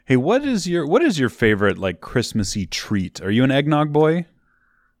Hey, what is your favorite like Christmassy treat? Are you an eggnog boy?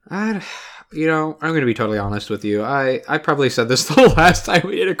 I'm going to be totally honest with you. I probably said this the last time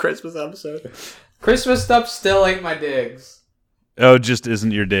we did a Christmas episode. Christmas stuff still ain't my digs. Oh, just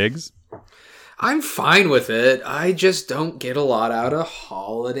isn't your digs? I'm fine with it. I just don't get a lot out of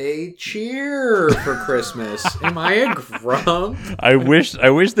holiday cheer for Christmas. Am I a grump? I wish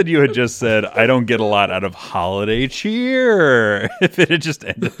that you had just said, I don't get a lot out of holiday cheer. If it had just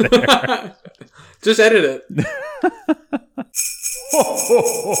ended there. Just edit it. Ho, ho,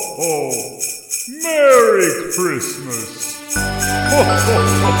 ho, ho. Merry Christmas. Ho, ho, ho,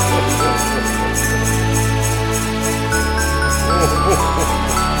 ho, ho. Ho, ho, ho.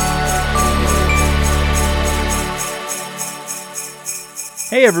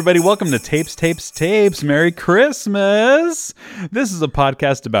 Hey everybody, welcome to Tapes. Merry Christmas! This is a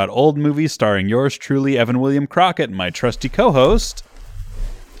podcast about old movies starring yours truly, Evan William Crockett, and my trusty co-host...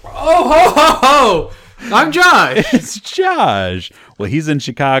 Oh, ho, ho, ho! I'm Josh! It's Josh! Well, he's in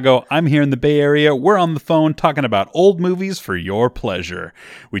Chicago, I'm here in the Bay Area, we're on the phone talking about old movies for your pleasure.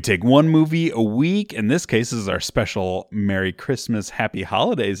 We take one movie a week, in this case is our special Merry Christmas, Happy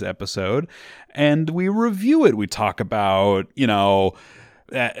Holidays episode, and we review it. We talk about,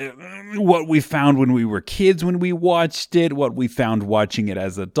 what we found when we were kids when we watched it, what we found watching it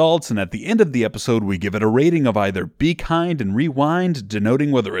as adults, and at the end of the episode, we give it a rating of either Be Kind and Rewind,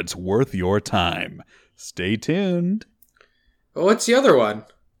 denoting whether it's worth your time. Stay tuned. What's the other one?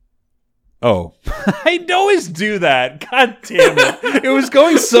 Oh, I always do that. God damn it. It was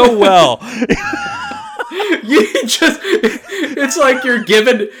going so well. It's like you're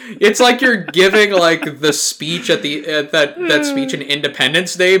giving like the speech at that speech in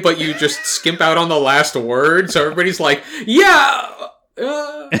Independence Day, but you just skimp out on the last word, so everybody's like, yeah.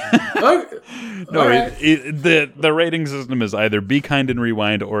 Okay. No, right. The rating system is either Be Kind and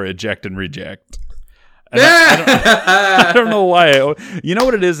Rewind or Eject and Reject. And I don't know why. You know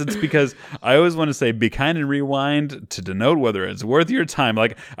what it is? It's because I always want to say Be Kind and Rewind to denote whether it's worth your time.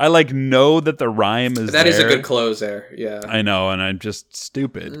 Like, I know that the rhyme is That there. is a good close there, yeah. I know, and I'm just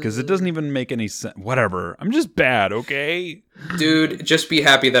stupid because it doesn't even make any sense. Whatever. I'm just bad, okay? Dude, just be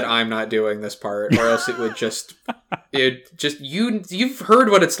happy that I'm not doing this part, or else it would you've heard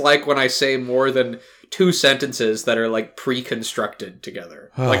what it's like when I say more than two sentences that are like pre-constructed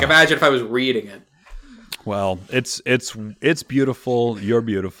together. Like, imagine if I was reading it. Well, it's beautiful. You're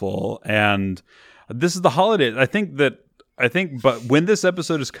beautiful, and this is the holiday. But when this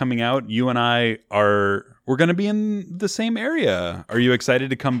episode is coming out, you and we're going to be in the same area. Are you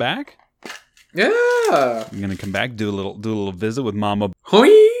excited to come back? Yeah, I'm going to come back, do a little visit with Mama. Hoi!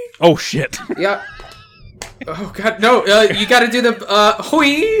 Oh shit! Yeah. Oh god, no! You got to do the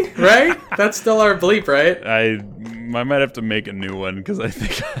hoi, right? That's still our bleep, right? I might have to make a new one because I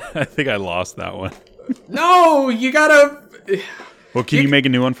think I lost that one. No, you gotta... Well, can you make a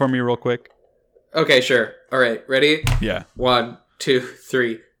new one for me real quick? Okay, sure. All right, ready? Yeah. 1, 2,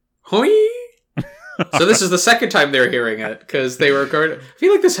 3. Hoi! So this is the second time they're hearing it, because they were going... I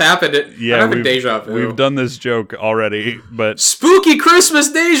feel like this happened. I'm having deja vu. We've done this joke already, but... Spooky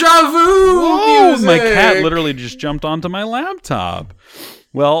Christmas deja vu! Whoa, music! my cat literally just jumped onto my laptop.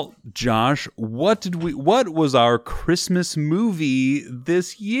 Well, Josh, what was our Christmas movie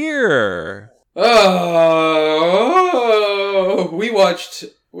this year? Oh, we watched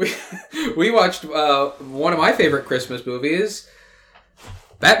one of my favorite Christmas movies,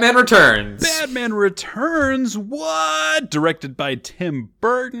 Batman Returns. Batman Returns, what? Directed by Tim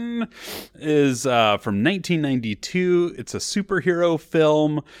Burton, is from 1992. It's a superhero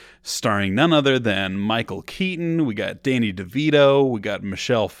film starring none other than Michael Keaton. We got Danny DeVito. We got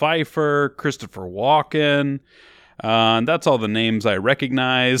Michelle Pfeiffer, Christopher Walken. And that's all the names I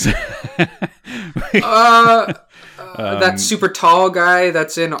recognize. That super tall guy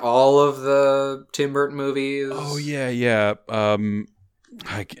that's in all of the Tim Burton movies. Oh, yeah.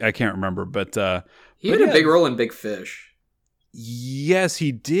 I can't remember, but... he had a big role in Big Fish. Yes,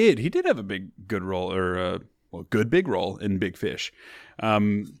 he did. He did have a big big role in Big Fish.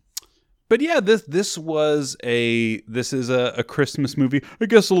 But yeah, this is a Christmas movie. I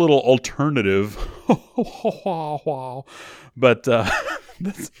guess a little alternative. But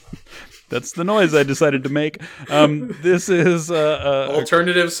that's the noise I decided to make. This is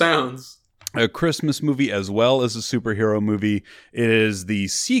alternative sounds. A Christmas movie as well as a superhero movie. It is the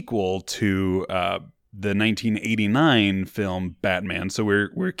sequel to the 1989 film Batman. So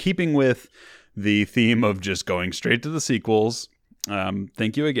we're keeping with the theme of just going straight to the sequels.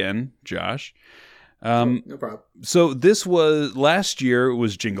 Thank you again, Josh. No problem. So this was last year. It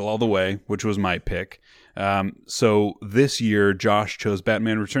was Jingle All the Way, which was my pick. So this year, Josh chose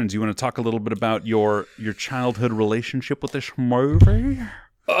Batman Returns. You want to talk a little bit about your childhood relationship with this movie?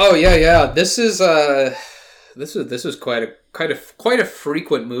 Oh yeah. This is quite a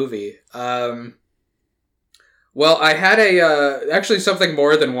frequent movie. Well, I had actually something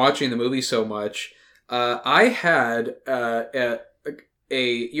more than watching the movie so much. I had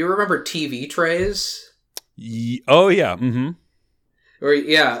you remember TV trays? Oh yeah. Mm-hmm. Or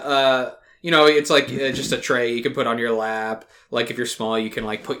it's like just a tray you can put on your lap. Like if you're small, you can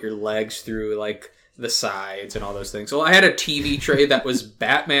like put your legs through like the sides and all those things. So I had a TV tray that was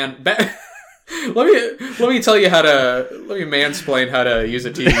Batman. Let me tell you let me mansplain how to use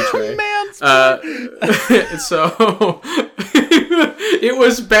a TV tray. So it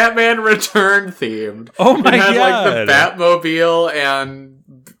was Batman Return themed. Oh my god! It had God. like the Batmobile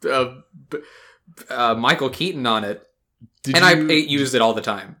and Michael Keaton on it. I used it all the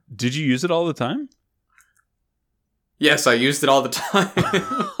time. Did you use it all the time? Yes, I used it all the time.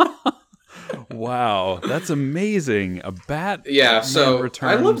 Wow, that's amazing. A Batman Returns.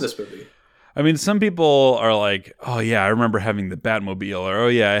 I love this movie. I mean, some people are like, "Oh yeah, I remember having the Batmobile," or "Oh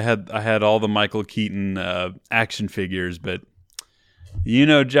yeah, I had all the Michael Keaton action figures." But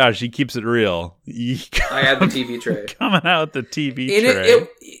Josh, he keeps it real. I had the TV tray. Coming out the TV tray.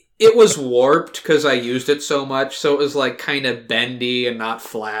 It was warped because I used it so much, so it was like kind of bendy and not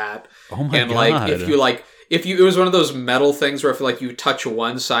flat. Oh my god! And like it was one of those metal things where if like you touch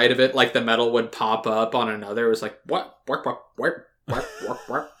one side of it, like the metal would pop up on another. It was like what?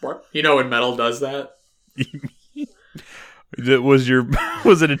 You know when metal does that? Was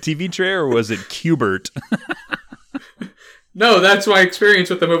it a TV tray or was it Cubert? No, that's my experience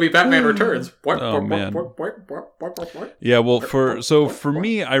with the movie Batman Returns. Oh, man. Yeah, well, for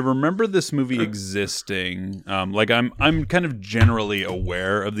me, I remember this movie existing. I'm kind of generally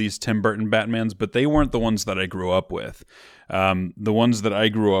aware of these Tim Burton Batmans, but they weren't the ones that I grew up with. The ones that I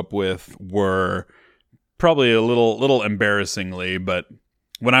grew up with were probably a little embarrassingly, but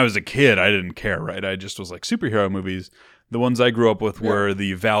when I was a kid, I didn't care, right? I just was like superhero movies. The ones I grew up with were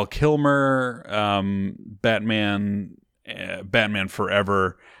the Val Kilmer Batman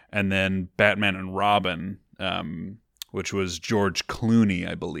Forever, and then Batman and Robin, which was George Clooney,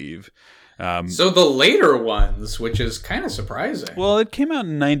 I believe. So the later ones, which is kind of surprising. Well, it came out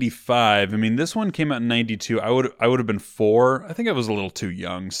in 95. I mean, this one came out in 92. I would have been 4. I think I was a little too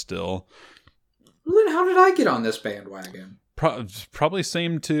young still. Well, then how did I get on this bandwagon? Probably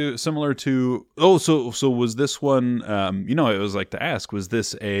similar to. Oh, so was this one? I always like to ask: was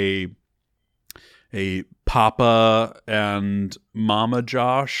this a Papa and Mama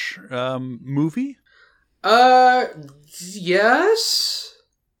Josh movie? Yes.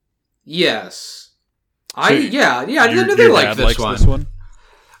 So They liked this one. This one.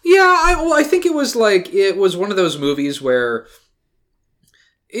 Yeah, I think it was one of those movies where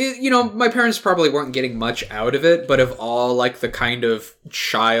my parents probably weren't getting much out of it, but of all like the kind of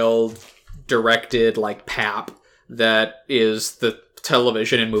child directed like pap that is the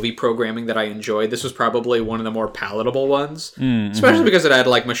television and movie programming that I enjoyed, this was probably one of the more palatable ones, especially because it had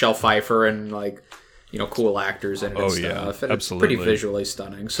like Michelle Pfeiffer and like cool actors in it and stuff. And absolutely. It's pretty visually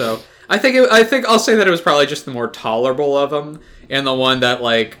stunning. So I think I'll say that it was probably just the more tolerable of them, and the one that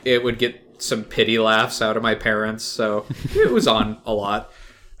like it would get some pity laughs out of my parents. So it was on a lot.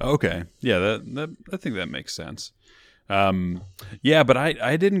 Okay, yeah, that I think that makes sense. But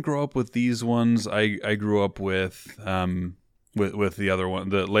I didn't grow up with these ones. I grew up with the other one,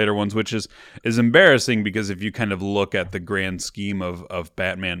 the later ones, which is embarrassing because if you kind of look at the grand scheme of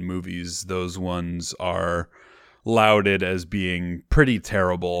Batman movies, those ones are lauded as being pretty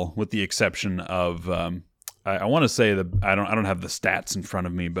terrible, with the exception of I want to say that I don't have the stats in front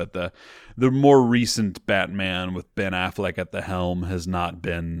of me, but the more recent Batman with Ben Affleck at the helm has not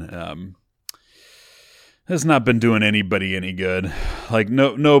been doing anybody any good. Like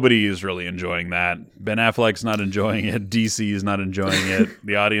nobody is really enjoying that. Ben Affleck's not enjoying it. DC is not enjoying it.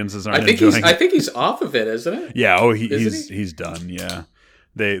 The audiences aren't enjoying it. I think he's off of it, isn't it? Yeah. Oh, he's done. Yeah.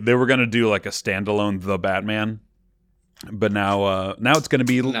 They were gonna do like a standalone The Batman, but now it's gonna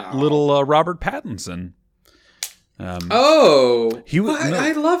be little Robert Pattinson. I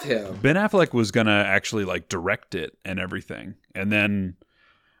love him. Ben Affleck was gonna actually like direct it and everything, and then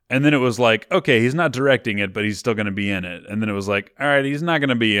it was like, okay, he's not directing it, but he's still gonna be in it. And then it was like, all right, he's not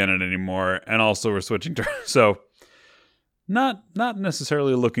gonna be in it anymore, and also we're switching to so. Not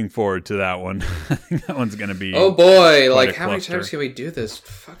necessarily looking forward to that one. I think that one's gonna be. Oh boy! Like how many times can we do this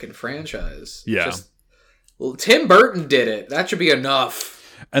fucking franchise? Yeah. Tim Burton did it. That should be enough.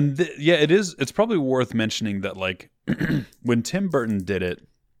 And it is. It's probably worth mentioning that like when Tim Burton did it,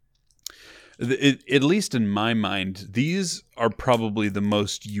 At least in my mind, these are probably the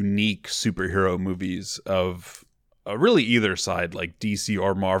most unique superhero movies of really either side, like DC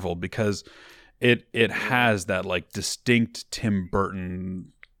or Marvel, because it has that like distinct Tim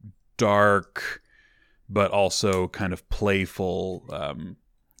Burton dark, but also kind of playful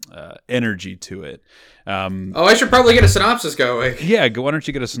energy to it. I should probably get a synopsis going. Yeah, why don't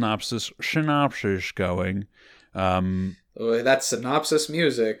you get a synopsis going? That's synopsis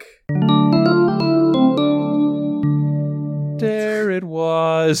music. There it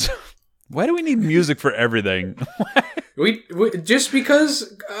was. Why do we need music for everything? we just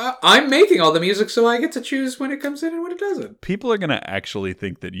because I'm making all the music, so I get to choose when it comes in and when it doesn't. People are gonna actually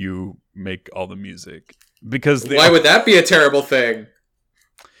think that you make all the music because why would that be a terrible thing?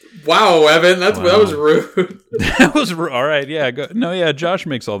 Wow, Evan, that was rude. That was all right. Yeah, Josh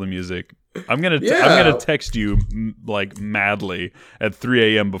makes all the music. I'm gonna text you like madly at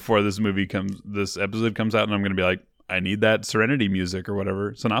 3 a.m. before this episode comes out, and I'm gonna be like, I need that Serenity music or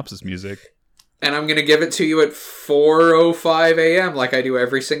whatever, synopsis music. And I'm gonna give it to you at 4:05 a.m. like I do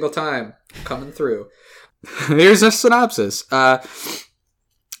every single time. Coming through. Here's a synopsis.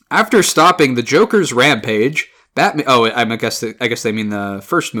 After stopping the Joker's rampage, Batman. Oh, I guess they mean the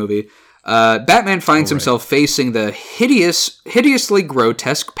first movie. Batman finds himself facing the hideously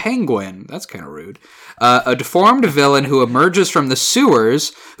grotesque Penguin. That's kind of rude. A deformed villain who emerges from the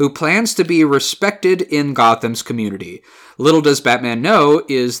sewers, who plans to be respected in Gotham's community. Little does Batman know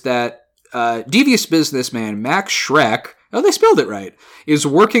is that devious businessman Max Schreck, oh, they spelled it right, is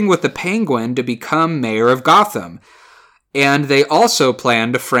working with the Penguin to become mayor of Gotham. And they also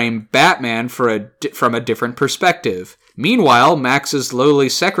plan to frame Batman from a different perspective. Meanwhile, Max's lowly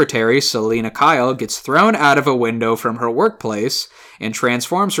secretary, Selina Kyle, gets thrown out of a window from her workplace and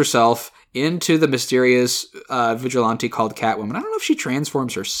transforms herself into the mysterious vigilante called Catwoman. I don't know if she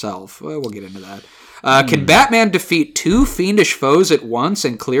transforms herself. Well, we'll get into that. Can Batman defeat two fiendish foes at once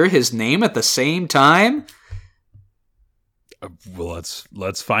and clear his name at the same time? Well,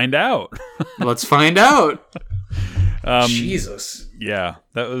 let's find out. Let's find out. Jesus. Yeah,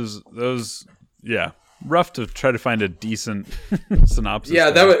 that was rough to try to find a decent synopsis.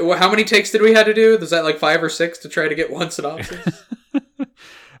 Yeah, how many takes did we have to do? Was that like 5 or 6 to try to get one synopsis?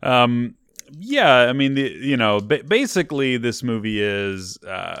 Yeah, I mean, basically this movie is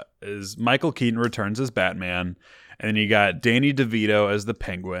Michael Keaton returns as Batman, and then you got Danny DeVito as the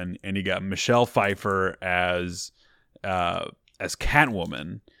Penguin, and you got Michelle Pfeiffer as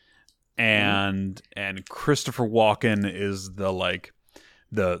Catwoman, and Christopher Walken is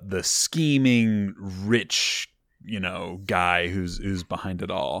the scheming rich guy who's behind it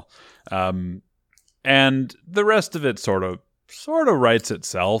all, and the rest of it sort of writes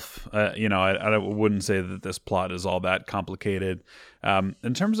itself. I wouldn't say that this plot is all that complicated.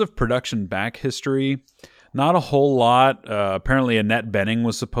 In terms of production back history, not a whole lot. Apparently Annette Bening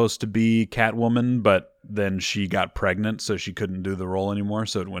was supposed to be Catwoman, but then she got pregnant, so she couldn't do the role anymore,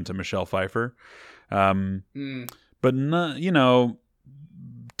 so it went to Michelle Pfeiffer. But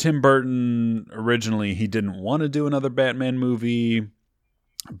Tim Burton, originally, he didn't want to do another Batman movie,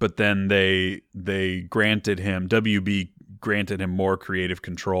 but then they granted him, WB granted him more creative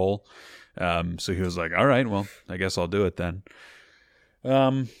control. So he was like, all right, well, I guess I'll do it then.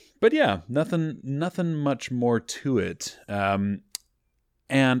 But yeah, nothing much more to it.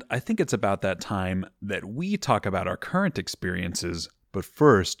 And I think it's about that time that we talk about our current experiences. But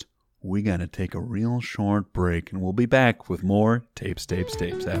first, we got to take a real short break, and we'll be back with more Tapes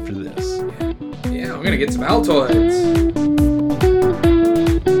after this. Yeah, I'm going to get some Altoids.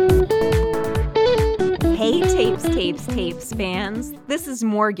 Hey, Tapes fans. This is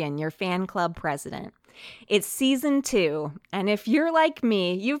Morgan, your fan club president. It's season 2, and if you're like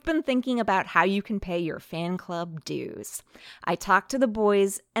me, you've been thinking about how you can pay your fan club dues. I talked to the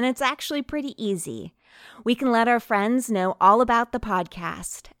boys, and it's actually pretty easy. We can let our friends know all about the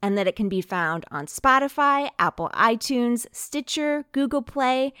podcast, and that it can be found on Spotify, Apple iTunes, Stitcher, Google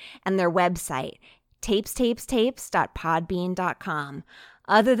Play, and their website, tapes.podbean.com.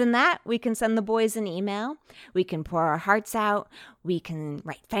 Other than that, we can send the boys an email, we can pour our hearts out, we can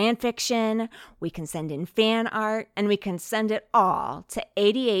write fan fiction, we can send in fan art, and we can send it all to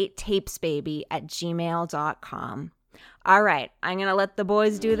 88tapesbaby@gmail.com. All right, I'm going to let the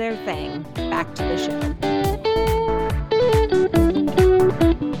boys do their thing. Back to the show.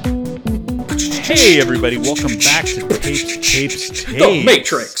 Hey, everybody, welcome back to Tapes. The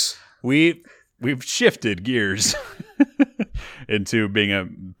Matrix. We've shifted gears into being a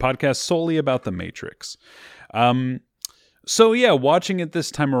podcast solely about the Matrix. So yeah, watching it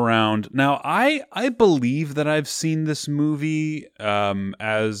this time around. Now I believe that I've seen this movie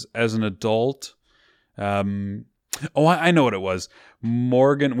as an adult. I know what it was.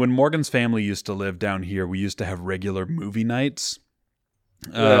 When Morgan's family used to live down here, we used to have regular movie nights.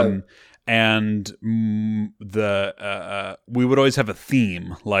 And we would always have a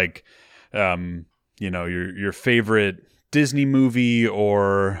theme, like your favorite Disney movie,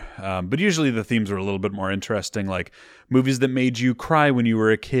 or but usually the themes were a little bit more interesting, like movies that made you cry when you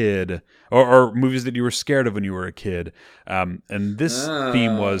were a kid, or movies that you were scared of when you were a kid. And this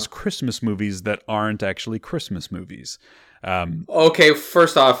theme was Christmas movies that aren't actually Christmas movies. Okay,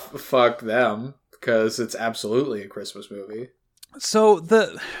 first off, fuck them, because it's absolutely a Christmas movie. So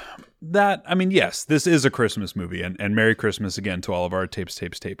yes, this is a Christmas movie, and Merry Christmas again to all of our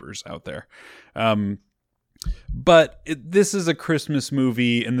tapers out there. But this is a Christmas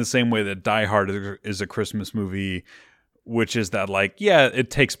movie in the same way that Die Hard is a Christmas movie, which is that, like, yeah,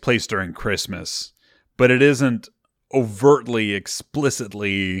 it takes place during Christmas, but it isn't overtly,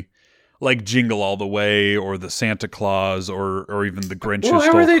 explicitly like Jingle All the Way or the Santa Claus or even the Grinch Who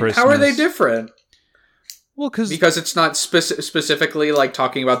Stole Christmas. How are they different? Well, because it's not specifically like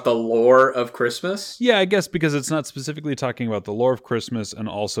talking about the lore of Christmas. Yeah, I guess because it's not specifically talking about the lore of Christmas, and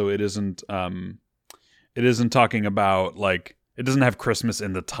also it isn't talking about, like, it doesn't have Christmas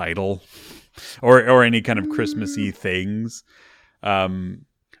in the title or any kind of Christmassy things.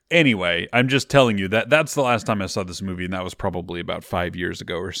 Anyway, I'm just telling you that's the last time I saw this movie, and that was probably about 5 years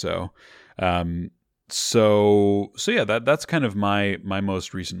ago or so. So yeah, that's kind of my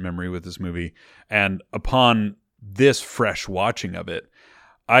most recent memory with this movie. And upon this fresh watching of it,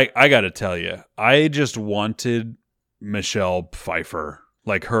 I got to tell you, I just wanted Michelle Pfeiffer,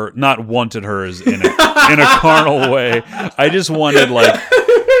 like her, not wanted her as in a carnal way. I just wanted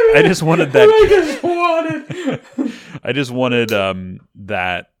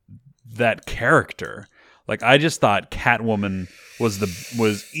that character. Like, I just thought Catwoman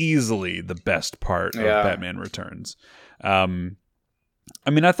was easily the best part of Batman Returns. I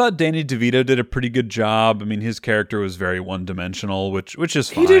mean, I thought Danny DeVito did a pretty good job. I mean, his character was very one-dimensional, which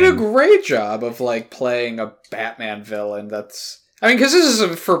is fine. He did a great job of, like, playing a Batman villain. Because this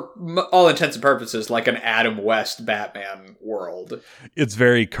is, for all intents and purposes, like an Adam West Batman world. It's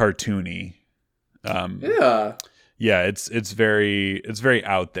very cartoony. Yeah, it's very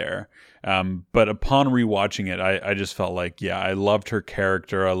out there. But upon rewatching it, I just felt like, yeah, I loved her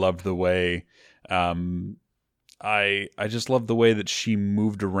character. I loved the way, I just loved the way that she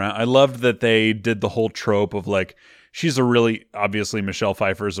moved around. I loved that they did the whole trope of, like, obviously Michelle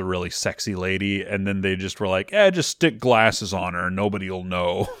Pfeiffer is a really sexy lady, and then they just were like, just stick glasses on her and nobody'll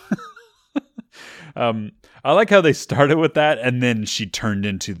know. I like how they started with that, and then she turned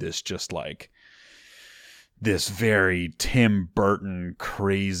into this very Tim Burton,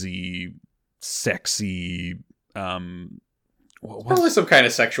 crazy, sexy, probably some kind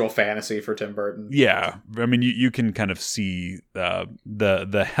of sexual fantasy for Tim Burton. Yeah, I mean, you can kind of see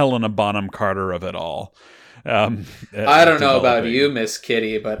the Helena Bonham Carter of it all. I don't know about you, Miss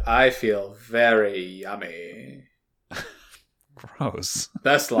Kitty, but I feel very yummy. Gross.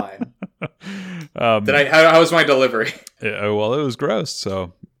 Best line. How was my delivery? Well, it was gross,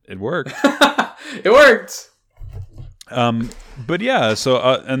 so it worked. It worked. But yeah, so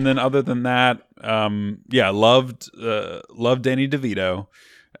and then other than that, loved Danny DeVito,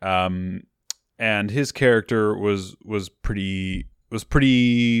 and his character was pretty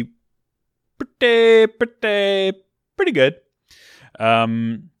good.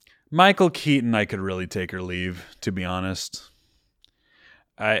 Michael Keaton, I could really take or leave, to be honest.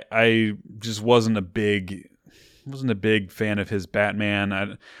 I just wasn't a big fan of his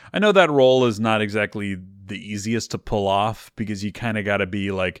Batman. I know that role is not exactly the easiest to pull off, because you kind of got to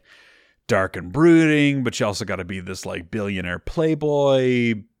be, like, dark and brooding, but you also got to be this, like, billionaire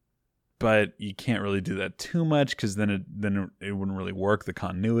playboy, but you can't really do that too much, because then it wouldn't really work, the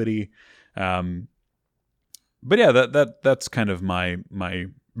continuity. But yeah, that's kind of my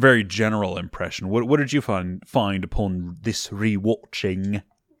very general impression. What did you find upon this rewatching?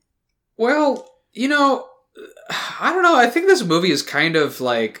 Well, I don't know. I think this movie is kind of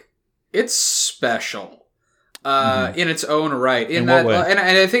like, it's special in its own right. In what way? And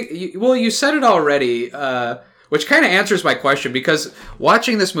I think, you said it already, which kind of answers my question, because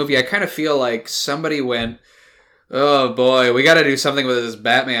watching this movie, I kind of feel like somebody went, oh boy, we got to do something with this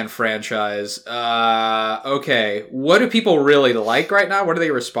Batman franchise. Okay, what do people really like right now? What are they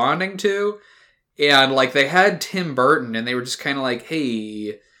responding to? And, like, they had Tim Burton, and they were just kind of like,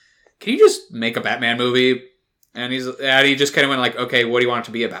 hey, can you just make a Batman movie? And he just kind of went like, okay, what do you want it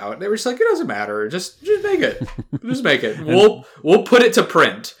to be about? And they were just like, it doesn't matter. Just make it. Just make it. We'll put it to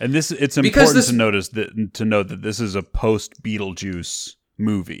print. And it's important to note that this is a post Beetlejuice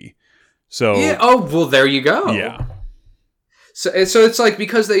movie. So yeah. Oh, well, there you go. Yeah. So it's like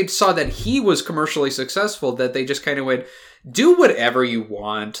because they saw that he was commercially successful that they just kind of went, do whatever you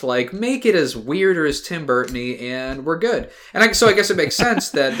want, like make it as weird or as Tim Burton-y, and we're good. And so I guess it makes sense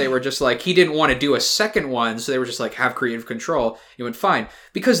that they were just like, he didn't want to do a second one, so they were just like, have creative control. He went, fine,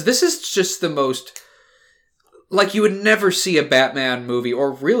 because this is just the most, like, you would never see a Batman movie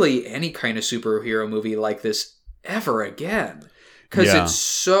or really any kind of superhero movie like this ever again, because it's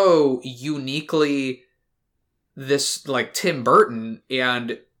so uniquely this like Tim Burton,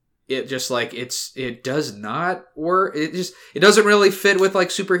 and it just like it does not work. It doesn't really fit with like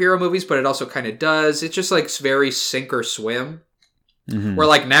superhero movies, but it also kind of does. It's just like very sink or swim. Mm-hmm. Where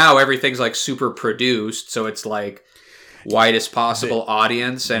like now everything's like super produced, so it's like widest possible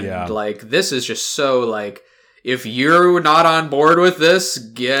audience, and like this is just so like, if you're not on board with this,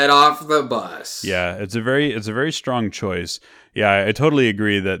 get off the bus. Yeah, it's a very strong choice. Yeah, I totally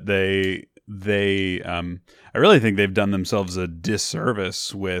agree that they I really think they've done themselves a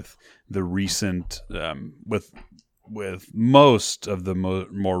disservice with the recent with most of the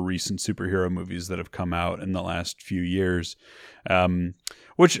more recent superhero movies that have come out in the last few years.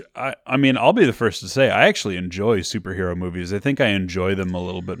 Which I mean, I'll be the first to say I actually enjoy superhero movies. I think I enjoy them a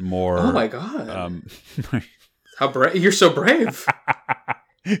little bit more. Oh my god! How brave! You're so brave.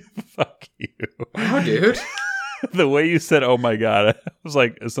 Fuck you! Wow, dude. The way you said, "Oh my god," I was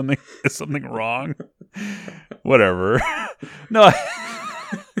like, "Is something wrong?" Whatever. No.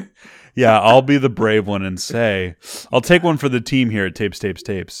 Yeah, I'll be the brave one and say, I'll take one for the team here at Tapes.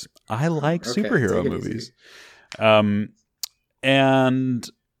 I like superhero movies. And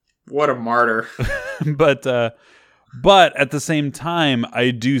what a martyr. But at the same time,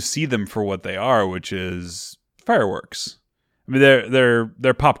 I do see them for what they are, which is fireworks. I mean,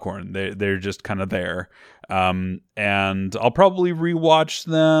 they're popcorn. They're just kind of there. And I'll probably rewatch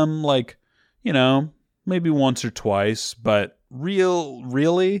them, like, you know, maybe once or twice, but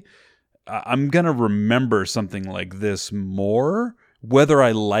really, I'm going to remember something like this more, whether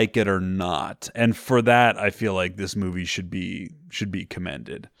I like it or not. And for that, I feel like this movie should be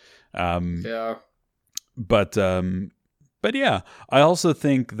commended. Yeah. But yeah, I also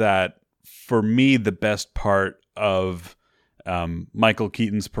think that for me, the best part of Michael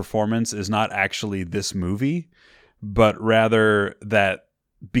Keaton's performance is not actually this movie, but rather that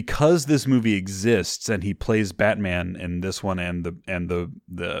because this movie exists and he plays Batman in this one and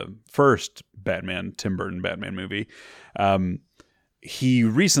the first Batman, Tim Burton Batman movie, he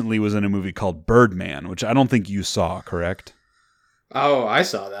recently was in a movie called Birdman, which I don't think you saw, correct? Oh, I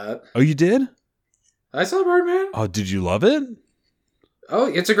saw that. Oh, you did? I saw Birdman. Oh, did you love it? Oh,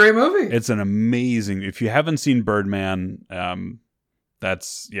 it's a great movie. It's an amazing. If you haven't seen Birdman,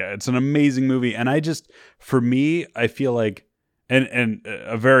 it's an amazing movie. And for me, I feel like, and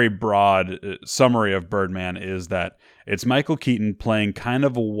a very broad summary of Birdman is that it's Michael Keaton playing kind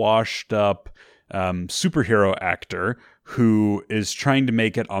of a washed up superhero actor who is trying to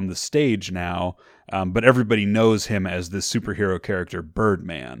make it on the stage now, but everybody knows him as this superhero character,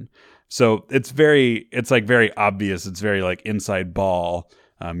 Birdman. So it's very obvious. It's very like inside ball.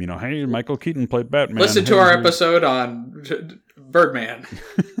 Hey, Michael Keaton played Batman. Listen to our episode on Birdman.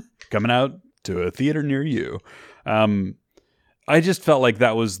 Coming out to a theater near you. I just felt like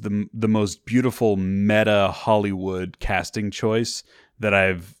that was the most beautiful meta Hollywood casting choice that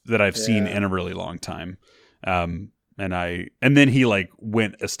I've seen in a really long time. And then he like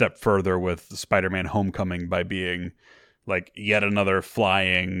went a step further with Spider-Man Homecoming by being like yet another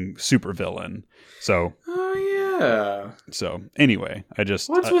flying supervillain. So yeah. So anyway,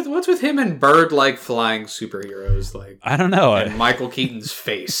 what's with him and bird like flying superheroes, like I don't know. And Michael Keaton's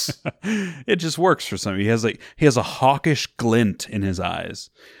face. It just works for some. He has a hawkish glint in his eyes.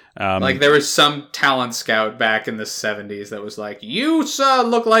 Like there was some talent scout back in the 70s that was like, "You sir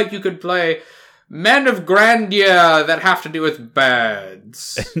look like you could play men of grandeur that have to do with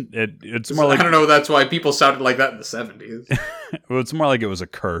birds." It's more like, I don't know. That's why people sounded like that in the 70s. Well, it's more like it was a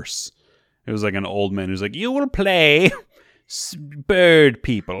curse. It was like an old man who's like, "You will play bird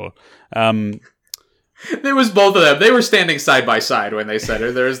people." There was both of them. They were standing side by side when they said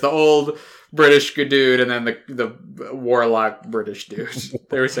it. There's the old British dude and then the warlock British dude.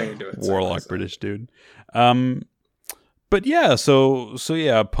 They were saying do it. Warlock British dude. But yeah, so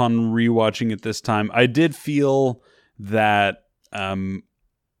upon rewatching it this time, I did feel that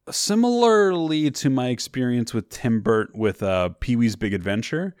similarly to my experience with Tim Burton with Pee-wee's Big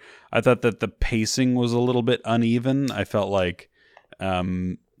Adventure, I thought that the pacing was a little bit uneven. I felt like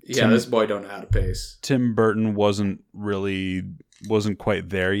this boy don't know how to pace. Tim Burton wasn't quite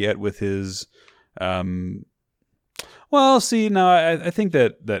there yet with his well, see, no, I think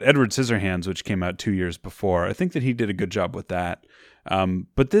that Edward Scissorhands, which came out 2 years before, I think that he did a good job with that.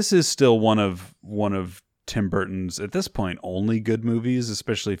 But this is still one of Tim Burton's, at this point, only good movies,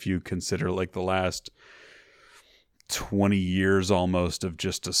 especially if you consider like the last 20 years almost of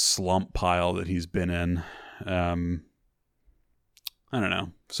just a slump pile that he's been in. I don't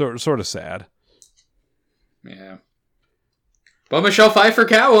know. Sort of sad. Yeah. But Michelle Pfeiffer,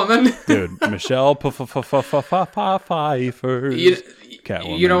 Catwoman. Dude, Michelle Pfeiffer.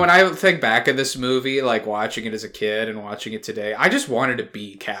 Catwoman. You know, when I think back of this movie, like watching it as a kid and watching it today, I just wanted to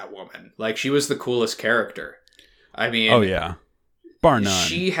be Catwoman. Like, she was the coolest character. I mean... Oh, yeah. Bar none.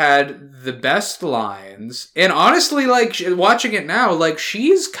 She had the best lines. And honestly, like, watching it now, like,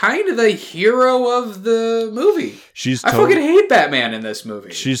 she's kind of the hero of the movie. I fucking hate Batman in this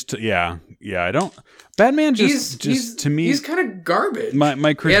movie. Yeah, I don't... Batman just to me... He's kind of garbage.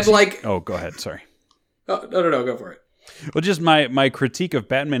 My critique... And like... Oh, go ahead, sorry. Oh, no, go for it. Well, just my critique of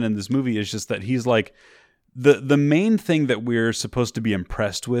Batman in this movie is just that he's like... The main thing that we're supposed to be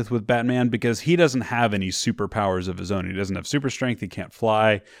impressed with Batman, because he doesn't have any superpowers of his own. He doesn't have super strength. He can't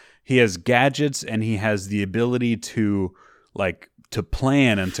fly. He has gadgets, and he has the ability to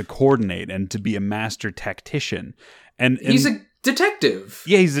plan and to coordinate and to be a master tactician. And he's a detective.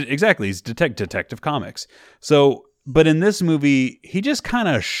 Yeah, he's Detective Comics. So, but in this movie, he just kind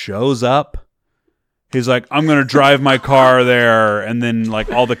of shows up. He's like, I'm going to drive my car there. And then like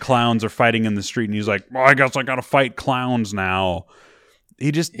all the clowns are fighting in the street. And he's like, well, I guess I got to fight clowns now.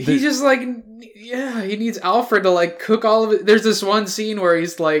 He needs Alfred to like cook all of it. There's this one scene where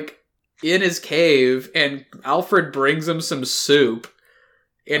he's like in his cave and Alfred brings him some soup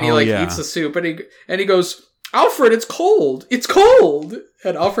and he eats the soup and he goes, Alfred, it's cold. It's cold.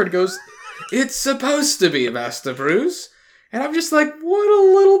 And Alfred goes, it's supposed to be, Master Bruce. And I'm just like, what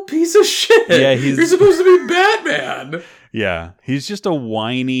a little piece of shit. Yeah, you're supposed to be Batman. Yeah, he's just a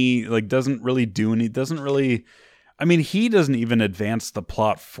whiny, like, doesn't really do any, doesn't really, I mean, he doesn't even advance the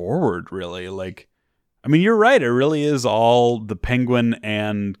plot forward, really. Like, I mean, you're right. It really is all the Penguin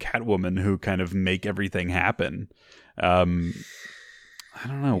and Catwoman who kind of make everything happen. I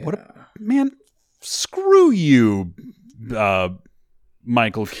don't know. Yeah. Man, screw you,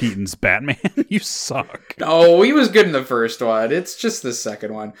 Michael Keaton's Batman. You suck. Oh, he was good in the first one. It's just the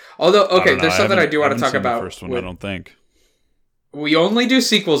second one. Although, okay, there's something I do want to talk about. The first one, I don't think. We only do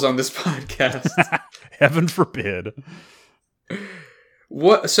sequels on this podcast. Heaven forbid.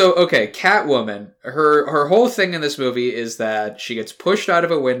 What? So, okay, Catwoman. Her whole thing in this movie is that she gets pushed out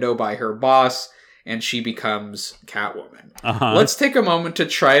of a window by her boss, and she becomes Catwoman. Uh-huh. Let's take a moment to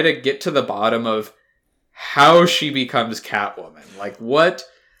try to get to the bottom of how she becomes Catwoman. Like, what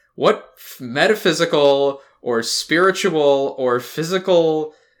metaphysical or spiritual or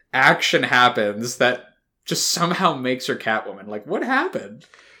physical action happens that just somehow makes her Catwoman? Like, what happened?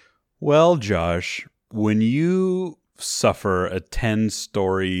 Well, Josh, when you suffer a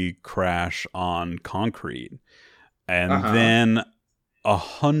 10-story crash on concrete and then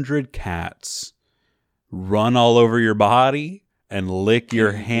 100 cats run all over your body and lick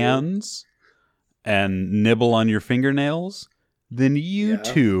your hands and nibble on your fingernails, then you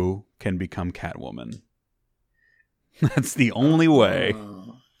too can become Catwoman. That's the only way.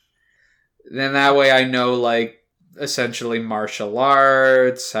 Then that way I know, like, essentially martial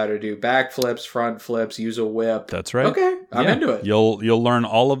arts, how to do backflips, front flips, use a whip. That's right. Okay, I'm into it. You'll learn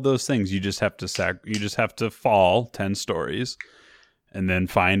all of those things. You just have to fall 10 stories and then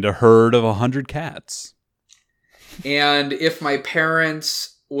find a herd of 100 cats. And if my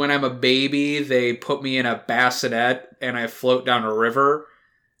parents, when I'm a baby, they put me in a bassinet and I float down a river,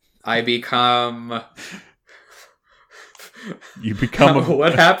 I become... You become...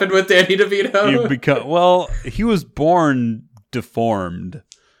 What happened with Danny DeVito? Well, he was born deformed.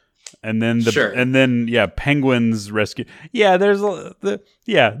 And then penguins rescue. Yeah,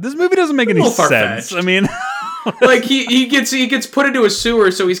 this movie doesn't make any sense. I mean, like he gets put into a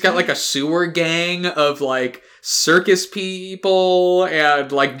sewer, so he's got like a sewer gang of like circus people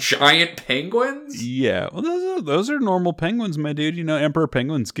and like giant penguins. Yeah, well, those are normal penguins, my dude. You know, emperor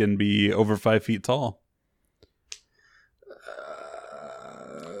penguins can be over 5 feet tall.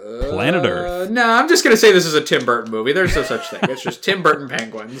 Planet Earth. No, I'm just gonna say this is a Tim Burton movie. There's no such thing. It's just Tim Burton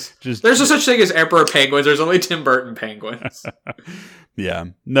penguins. There's no such thing as Emperor penguins. There's only Tim Burton penguins. Yeah.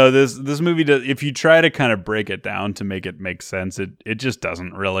 No, this movie does. If you try to kind of break it down to make it make sense, it just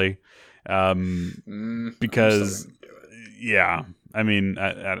doesn't really. Because yeah, I mean,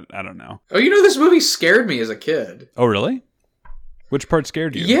 I don't know. Oh, this movie scared me as a kid. Oh, really? Which part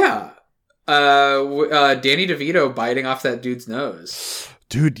scared you? Yeah. Danny DeVito biting off that dude's nose.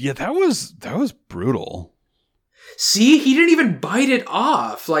 Dude, yeah, that was brutal. See, he didn't even bite it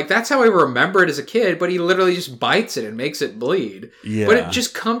off. Like, that's how I remember it as a kid, but he literally just bites it and makes it bleed. Yeah. But it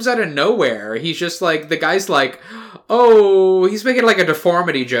just comes out of nowhere. He's just like, the guy's like, oh, he's making like a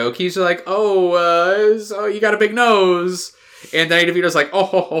deformity joke. He's like, so you got a big nose. And Danny DeVito's like,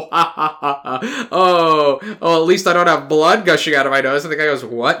 oh, at least I don't have blood gushing out of my nose. And the guy goes,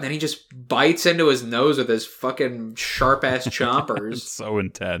 what? And then he just bites into his nose with his fucking sharp-ass chompers. It's so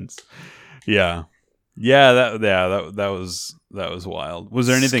intense. Yeah. Yeah, that was wild. Was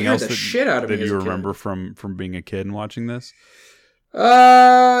there anything else that you remember from being a kid and watching this?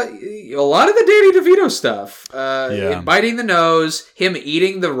 A lot of the Danny DeVito stuff. Him biting the nose, him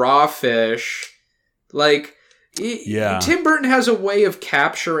eating the raw fish. Like, Tim Burton has a way of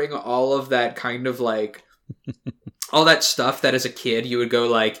capturing all of that kind of like all that stuff that as a kid you would go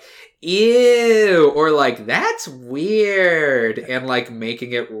like, ew, or like, that's weird, and like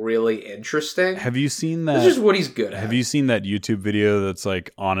making it really interesting. Have you seen that? This is what he's good at. Have you seen that YouTube video that's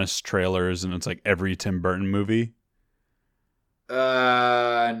like honest trailers and it's like every Tim Burton movie?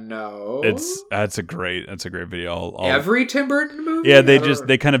 No. That's a great video. Every Tim Burton movie? Yeah,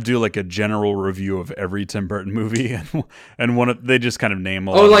 they kind of do like a general review of every Tim Burton movie, and they just kind of name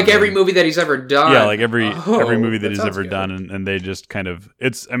a lot. Oh, like every movie that he's ever done. Yeah, like every movie that he's ever done, and they just kind of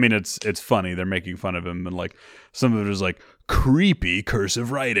it's funny. They're making fun of him, and like some of it is like creepy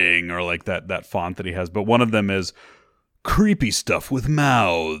cursive writing or like that font that he has, but one of them is creepy stuff with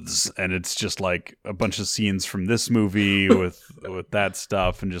mouths, and it's just like a bunch of scenes from this movie with that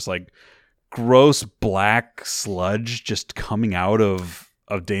stuff, and just like gross black sludge just coming out of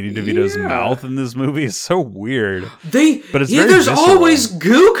Danny DeVito's mouth in this movie. Is so weird. But it's very there's visceral. always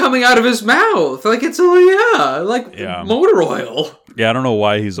goo coming out of his mouth. Like it's motor oil. Yeah, I don't know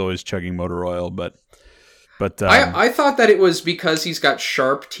why he's always chugging motor oil, but I thought that it was because he's got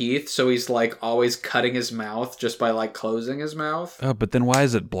sharp teeth, so he's like always cutting his mouth just by like closing his mouth. Oh, but then why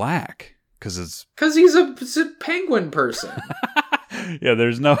is it black? Because he's a penguin person. Yeah, I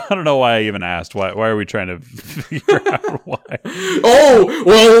don't know why I even asked. Why are we trying to figure out why? Oh,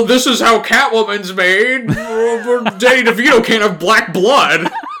 well, this is how Catwoman's made. Danny DeVito can't have black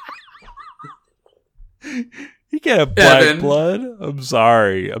blood. He can't have black blood. I'm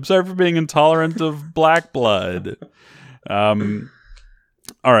sorry for being intolerant of black blood. All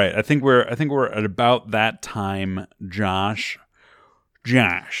right, I think we're at about that time, Josh.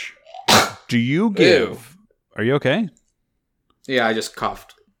 Do you give? Ew. Are you okay? Yeah, I just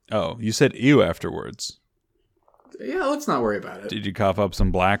coughed. Oh, you said ew afterwards. Yeah, let's not worry about it. Did you cough up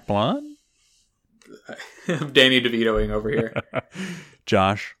some black blood? I'm Danny DeVitoing over here.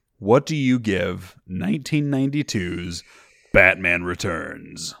 Josh, what do you give 1992's Batman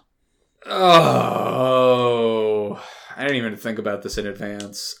Returns? Oh, I didn't even think about this in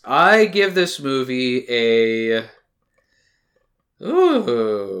advance. I give this movie a...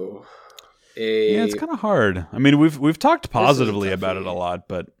 Yeah, it's kind of hard. I mean, we've talked positively about it a lot,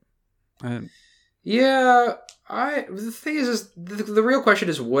 but... Yeah, the thing is the real question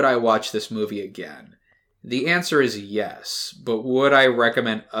is, would I watch this movie again? The answer is yes, but would I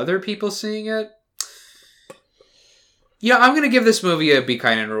recommend other people seeing it? Yeah, I'm going to give this movie a Be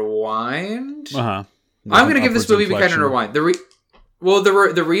Kind and Rewind. Uh-huh. I'm going to give this movie Be Kind and Rewind.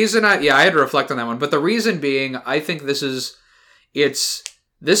 The reason I had to reflect on that one, but the reason being, I think this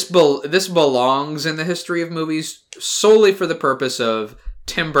belongs in the history of movies solely for the purpose of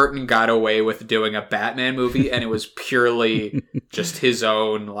Tim Burton got away with doing a Batman movie, and it was purely just his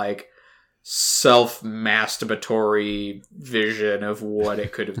own, like, self-masturbatory vision of what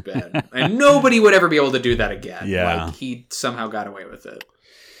it could have been. And nobody would ever be able to do that again. Yeah. Like, he somehow got away with it.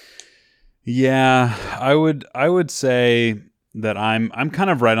 Yeah, I would say that I'm kind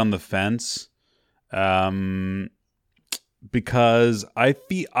of right on the fence. Because I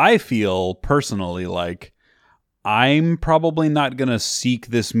feel personally like I'm probably not going to seek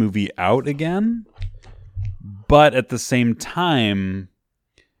this movie out again, but at the same time,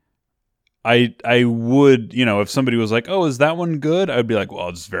 I would, if somebody was like, "Oh, is that one good?" I would be like, "Well,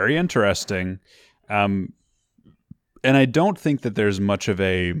 it's very interesting," and I don't think that there's much of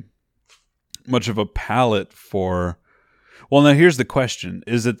a palette for Well, now here's the question.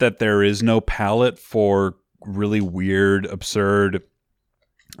 Is it that there is no palette for really weird, absurd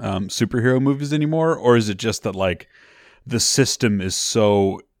superhero movies anymore? Or is it just that, like, the system is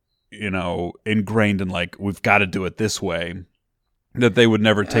so, ingrained in, like, we've got to do it this way, that they would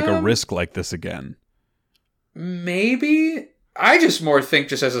never take a risk like this again? Maybe. I just more think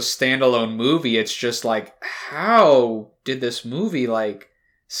just as a standalone movie, it's just like, how did this movie, like,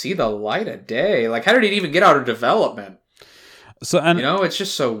 see the light of day? Like, how did it even get out of development? So, and it's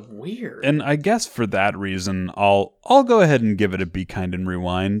just so weird. And I guess for that reason, I'll go ahead and give it a Be Kind and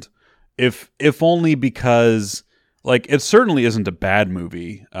Rewind, if only because, like, it certainly isn't a bad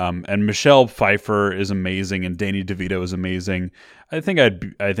movie. And Michelle Pfeiffer is amazing, and Danny DeVito is amazing. I think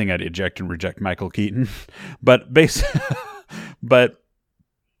I'd eject and reject Michael Keaton, but but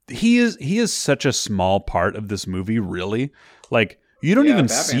he is such a small part of this movie, really. Like, you don't even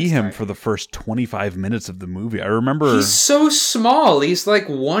see him for the first 25 minutes of the movie. I remember he's so small. He's like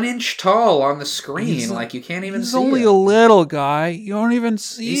 1 inch tall on the screen. Like, you can't even see him. He's only a little guy. You don't even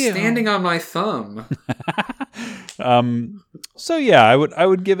see He's him. standing on my thumb. So yeah, I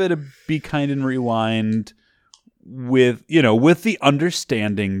would give it a Be Kind and Rewind with the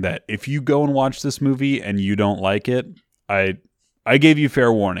understanding that if you go and watch this movie and you don't like it, I gave you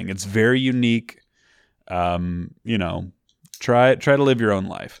fair warning. It's very unique. Try to live your own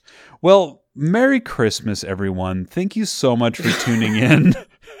life. Well, Merry Christmas, everyone. Thank you so much for tuning in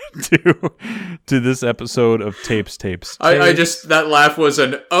to this episode of Tapes. I just, that laugh was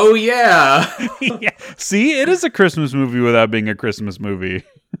an, oh yeah. Yeah. See, it is a Christmas movie without being a Christmas movie.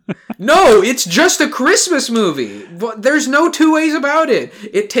 No, it's just a Christmas movie. There's no two ways about it.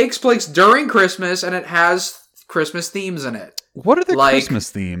 It takes place during Christmas, and it has Christmas themes in it. What are the Christmas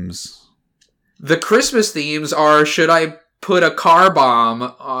themes? The Christmas themes are, should I put a car bomb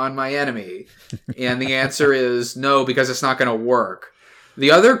on my enemy? And the answer is no, because it's not going to work.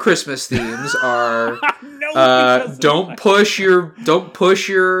 The other Christmas themes are don't push your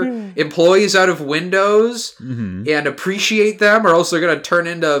employees out of windows and appreciate them, or else they're going to turn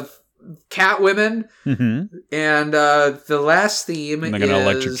into cat women. Mm-hmm. And the last theme is, they're going to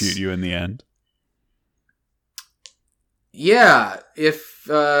electrocute you in the end. Yeah, if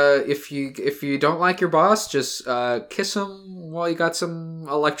you don't like your boss, just kiss him while you got some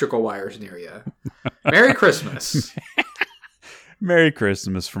electrical wires near you. Merry Christmas. Merry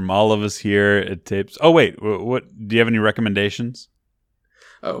Christmas from all of us here at Tapes. Oh wait, what? Do you have any recommendations?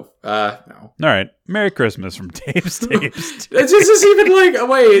 Oh, no. All right, Merry Christmas from Tapes. It's just even like,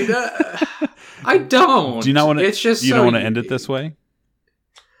 wait, I don't. Do you not want to? It's just you don't want to end it this way.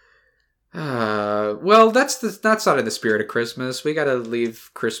 Well, that's not in the spirit of Christmas. We gotta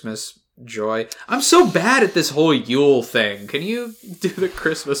leave Christmas joy. I'm so bad at this whole Yule thing. Can you do the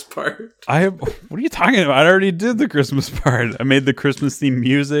Christmas part? What are you talking about? I already did the Christmas part. I made the Christmas theme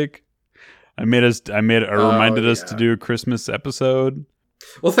music. I reminded us to do a Christmas episode.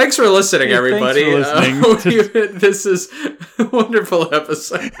 Well, thanks for listening, everybody. Thanks for listening. This is a wonderful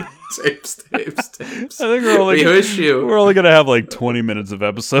episode. Tapes. I think we're only gonna have like 20 minutes of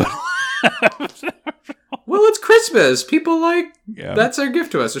episode. Well, it's Christmas. People that's our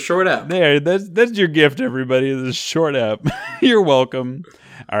gift to us, a short app. There, that's your gift, everybody. This short app. You're welcome.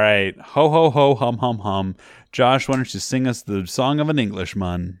 All right. Ho, ho, ho, hum, hum, hum. Josh, why don't you sing us the song of an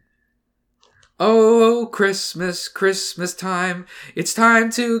Englishman? Oh, Christmas, Christmas time. It's time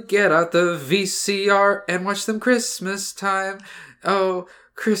to get out the VCR and watch them Christmas time. Oh,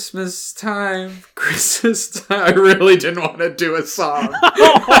 Christmas time, Christmas time. I really didn't want to do a song.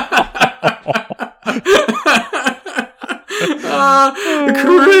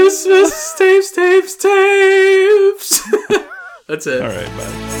 Christmas tapes. That's it. All right,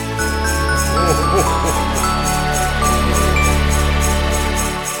 bye.